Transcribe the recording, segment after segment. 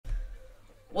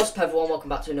What's up everyone, welcome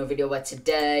back to another video where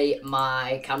today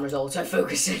my camera's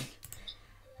auto-focusing.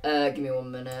 Give me 1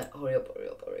 minute, hurry up,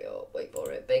 wait for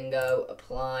it, bingo,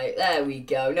 apply, there we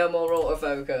go, no more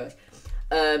autofocus.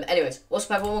 Anyways,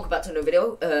 what's up everyone, welcome back to another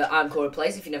video. I'm Corey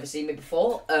Plays, if you've never seen me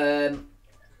before.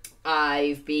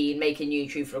 I've been making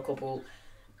YouTube for a couple,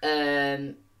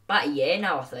 about a year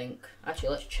now I think. Actually,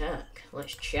 let's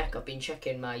check, I've been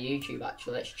checking my YouTube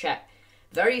actually, let's check.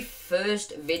 Very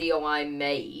first video I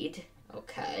made,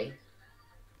 okay.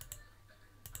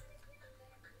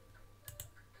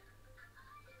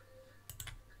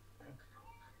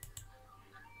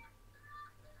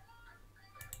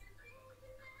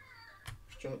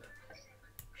 Jump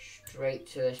straight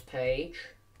to this page.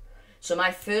 So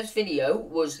my first video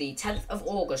was the 10th of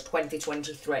August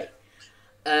 2023.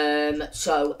 And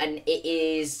it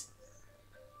is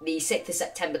the 6th of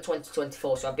September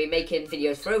 2024. So I've been making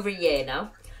videos for over a year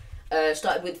now.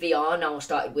 Started with VR, now I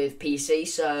started with PC,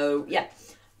 so yeah.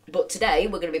 But today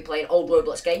we're going to be playing old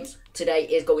Roblox games. Today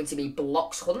is going to be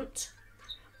BloxHunt.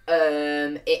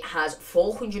 It has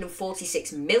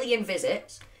 446 million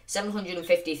visits,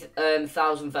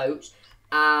 750,000 votes,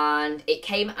 and it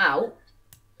came out,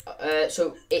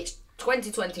 so it's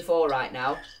 2024 right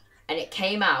now, and it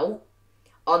came out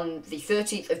on the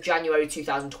 13th of January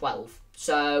 2012.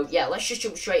 So yeah, let's just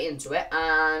jump straight into it,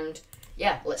 and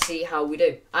yeah, let's see how we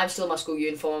do. I'm still in my school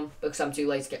uniform because I'm too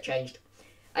late to get changed.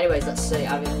 Anyways, let's see.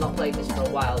 I've not played this for a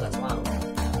while, that's loud.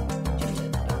 Just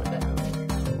turn that down a bit.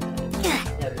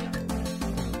 There we go.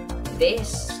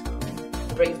 This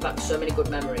brings back so many good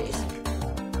memories.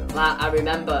 Like, I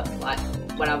remember, like,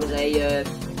 when I was a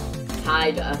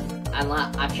hider, and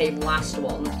like, I came last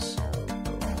once,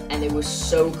 and it was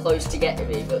so close to getting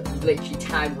me, but literally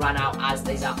time ran out as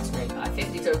they zapped me. Like,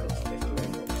 50 tokens, 50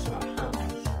 tokens, so I have.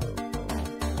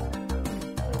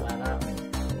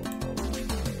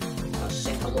 How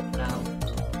sick I look now.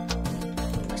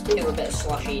 Let's do a bit of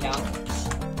slashy dance.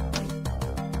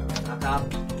 I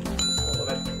can't.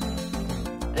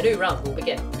 A new round will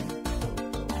begin.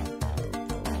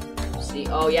 See,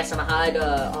 oh yes, I'm a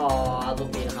hider. Oh, I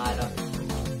love being a hider.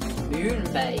 Moon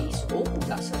base. Oh,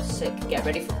 that sounds sick. Get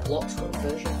ready for BloxHunt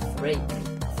version 3.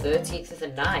 13th of the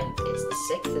 9th. It's the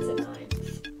 6th of the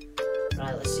 9th.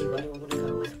 Right, let's see. Where do I want to go?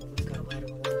 Where do I want to go? Where do I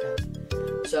want to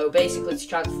go? So basically, to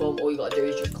transform, all you got to do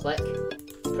is just click.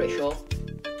 Pretty sure.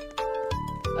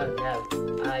 Oh no,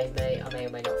 I may or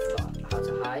may not forgot how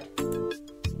to hide.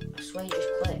 I swear you just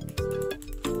click.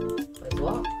 Wait,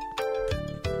 what?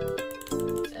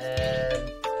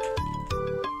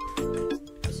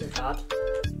 This is hard.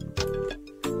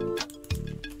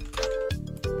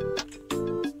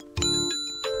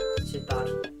 This is bad.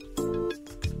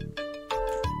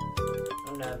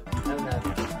 Oh no, oh no.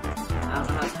 I don't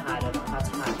know how to hide, I don't know how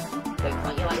to hide. Wait,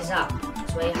 can't you like zap? I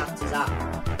swear you have to zap.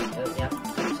 Oh yeah,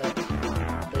 so.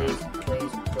 Please,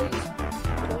 please, please.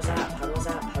 How do I zap? How do I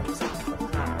zap? How do I zap? How do I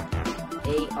zap?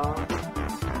 E-R.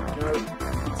 No.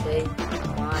 T.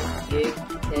 Y. U.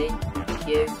 T. Q.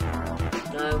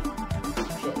 No.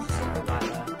 Shit, there's a secret right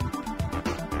there.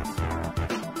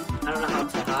 I don't know how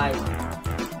to hide.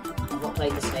 I've not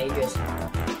played this in ages. I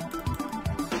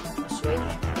swear you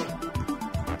just click.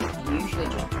 You usually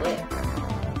just click.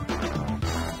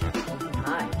 And you can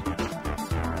hide.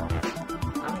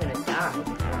 I'm gonna die because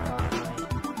I can't hide.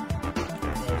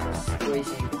 And there's just 3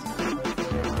 secrets now.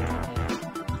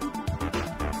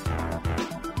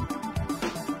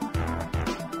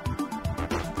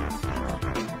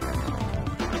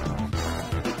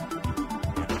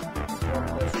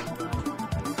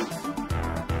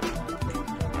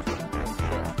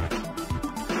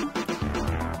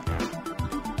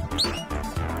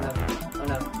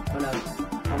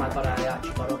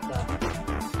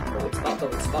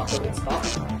 Go in spot.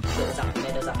 Shit,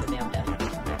 there's zapping me, I'm dead.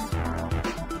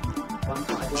 Why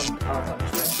can't I run? Oh, I've got no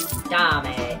strength. Damn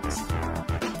it!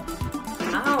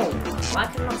 Ow! Why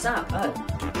can I not zap? Oh.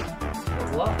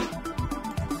 With what?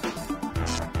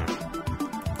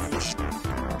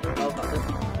 There we go, got them.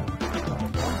 Got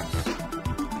them once.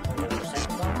 Go for the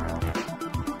second one.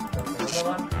 Go for another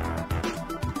one.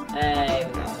 Hey,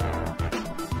 we got that.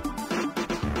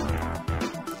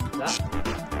 No,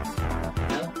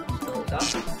 still that.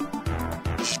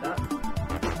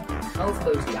 Health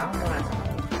goes down when I zap.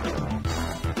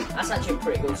 That's actually a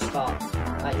pretty good spot.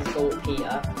 Like, just go up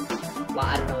here. Like,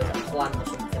 I don't know, there's a plant or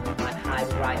something, and like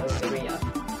hide right over here.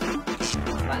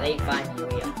 Like, they ain't finding you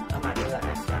here. I might do that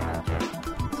next time, actually.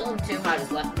 There's only 2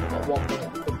 hiders left, we've got 1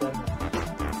 minute, we could win this.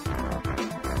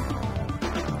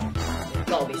 There's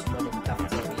gotta be someone in the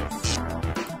cafeteria.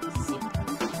 Zip.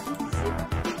 Zip.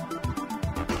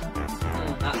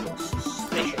 That looks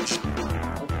suspicious.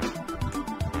 Oh.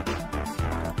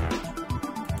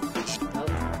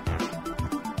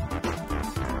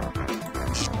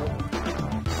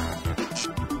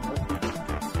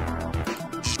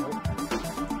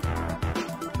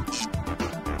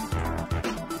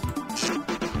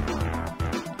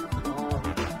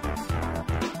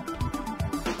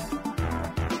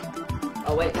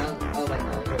 Oh wait, no. Oh wait,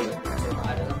 no.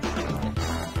 I don't know.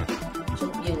 So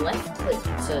you left click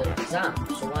to zap.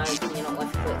 So why can you not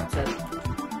left click to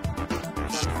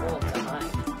transform to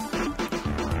hide?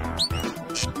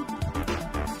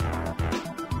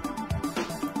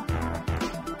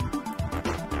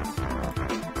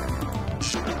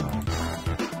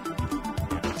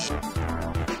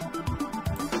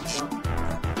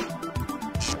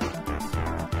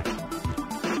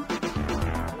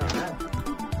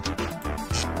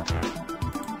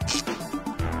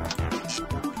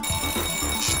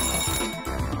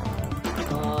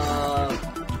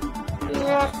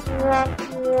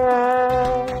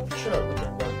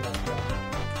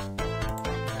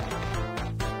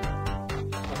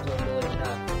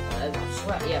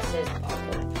 Yes, it is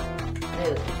parkour. I knew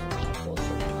it was parkour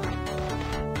somewhere.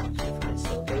 See if I can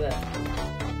still do it.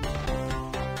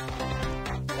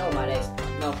 No, my days.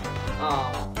 No. Oh.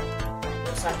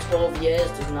 Looks like 12 years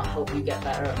does not help you get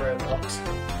better at Roblox.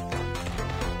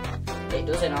 It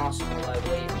does in Arsenal, though,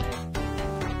 believe me.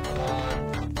 Come on.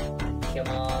 Come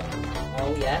on.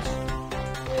 Oh, yes.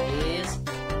 Please.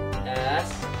 Yes.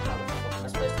 How the fuck am I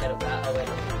supposed to get up there? Oh, wait.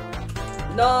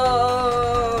 No!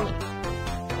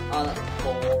 Oh, that's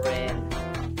boring.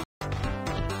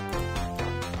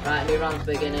 Right, new round's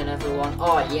beginning, everyone.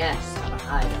 Oh, yes, I'm a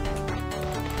hider.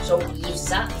 So, you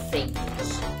zap things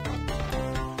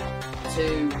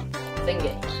to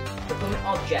thingy. Become an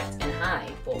object and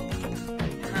hide, but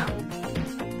how?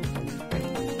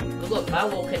 Because look, if I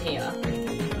walk in here,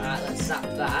 alright, let's zap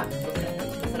that. Okay,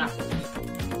 nothing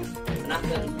happens. Nothing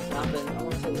happens, nothing happens. I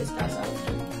want to see what this guy's out.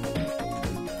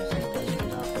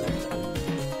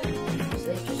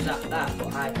 That, but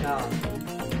I can't.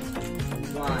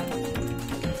 Why?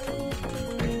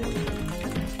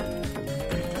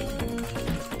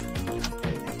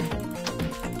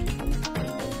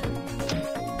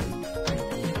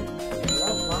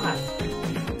 What? Why?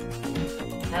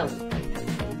 Help.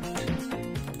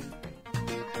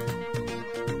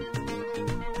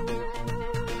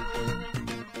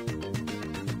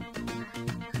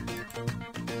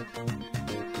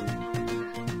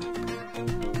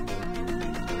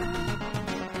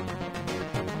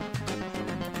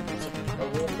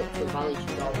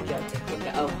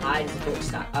 Oh, hide is the book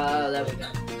stack. Oh, there we go.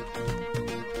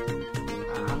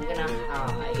 I'm gonna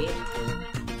hide.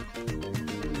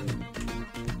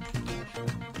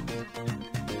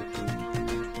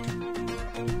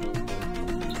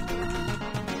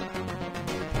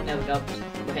 There we go.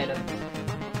 We hit him.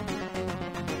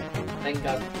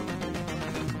 Bingo.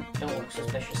 Don't look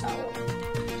suspicious at all.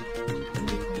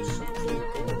 Something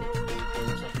good.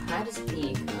 So hide as a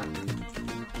beacon.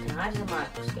 Can hide as a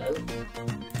microscope.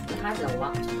 Hide in a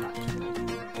laptop actually.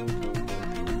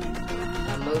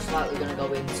 I'm most likely going to go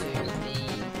into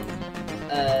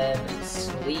the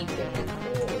sleeping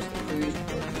quarters, the cruise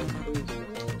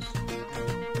quarters.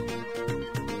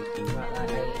 Right there,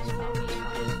 hey, it's found me.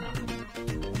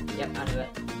 Yep, I knew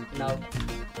it. No.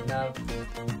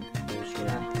 Just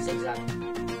gonna zigzag.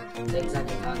 Zigzag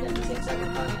and can't get me, zigzag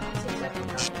and can't get me, zigzag and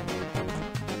can't get me.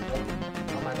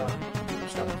 Oh my god.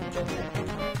 Stop me from jumping.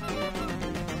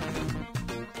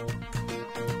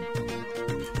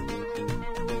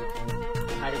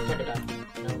 Predator.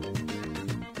 No.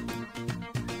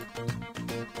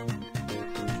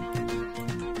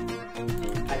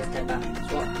 I just step back.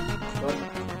 Swap.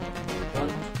 Run.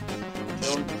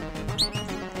 Jump.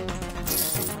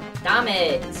 Damn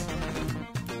it!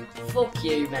 Fuck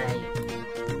you, mate.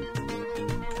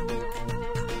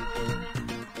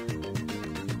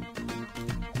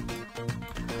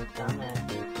 Damn it.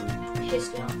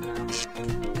 Pissed me off now.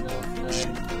 No.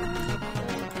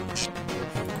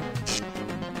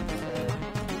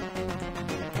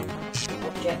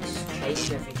 Objects change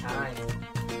every time.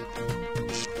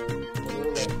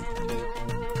 Boring.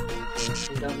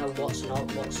 We don't know what's a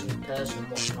person and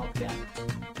what's an object.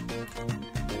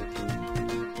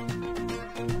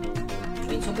 I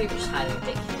mean, some people just hide in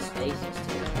ridiculous spaces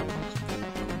too.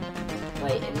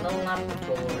 Wait, in the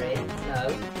laboratory? No.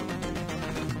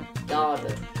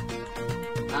 Garden.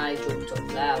 I jumped up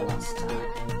there last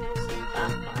time. So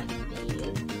that might be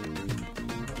it.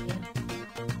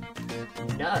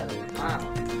 No. Wow.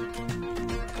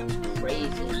 That's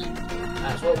crazy.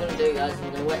 Alright, so what we're going to do, guys, I'm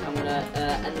going to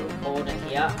end the recording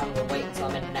here. I'm going to wait until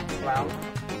I'm in the next round.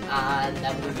 And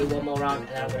then we're going to do one more round, and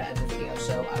then I'm going to end the video.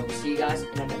 So I will see you guys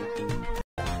in a minute.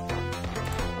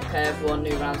 Okay, everyone,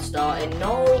 new round starting.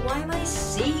 No, why am I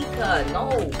Seeker? No.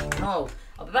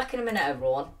 I'll be back in a minute,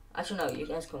 everyone. Actually, no, you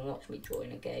guys can watch me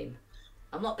join a game.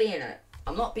 I'm not being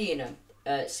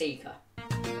a Seeker.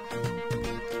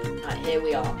 Right, here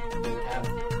we are.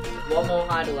 one more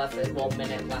hide left. There's 1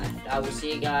 minute left. I will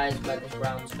see you guys when this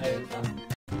round's over.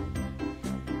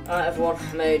 Alright everyone,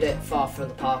 I made it far through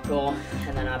the parkour,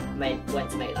 and then I went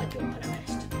to make that jump and I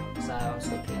missed. So I'm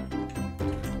stuck here.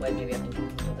 Wait, maybe I can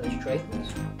jump into this tree.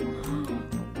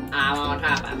 I'm on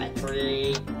top of a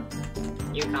tree.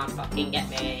 You can't fucking get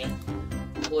me.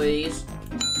 Please.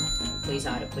 Please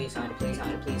hide it, please hide it, please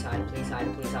hide it, please hide it, please hide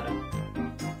it, please hide it.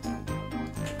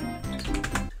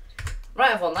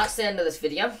 Right everyone, that's the end of this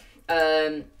video.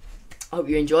 I hope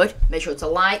you enjoyed. Make sure to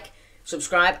like,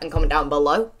 subscribe and comment down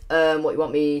below what you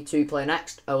want me to play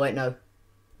next. Oh wait, no.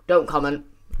 Don't comment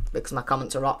because my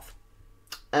comments are off.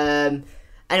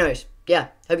 Anyways, yeah,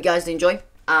 hope you guys enjoy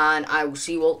and I will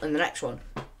see you all in the next one.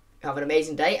 Have an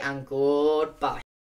amazing day and goodbye.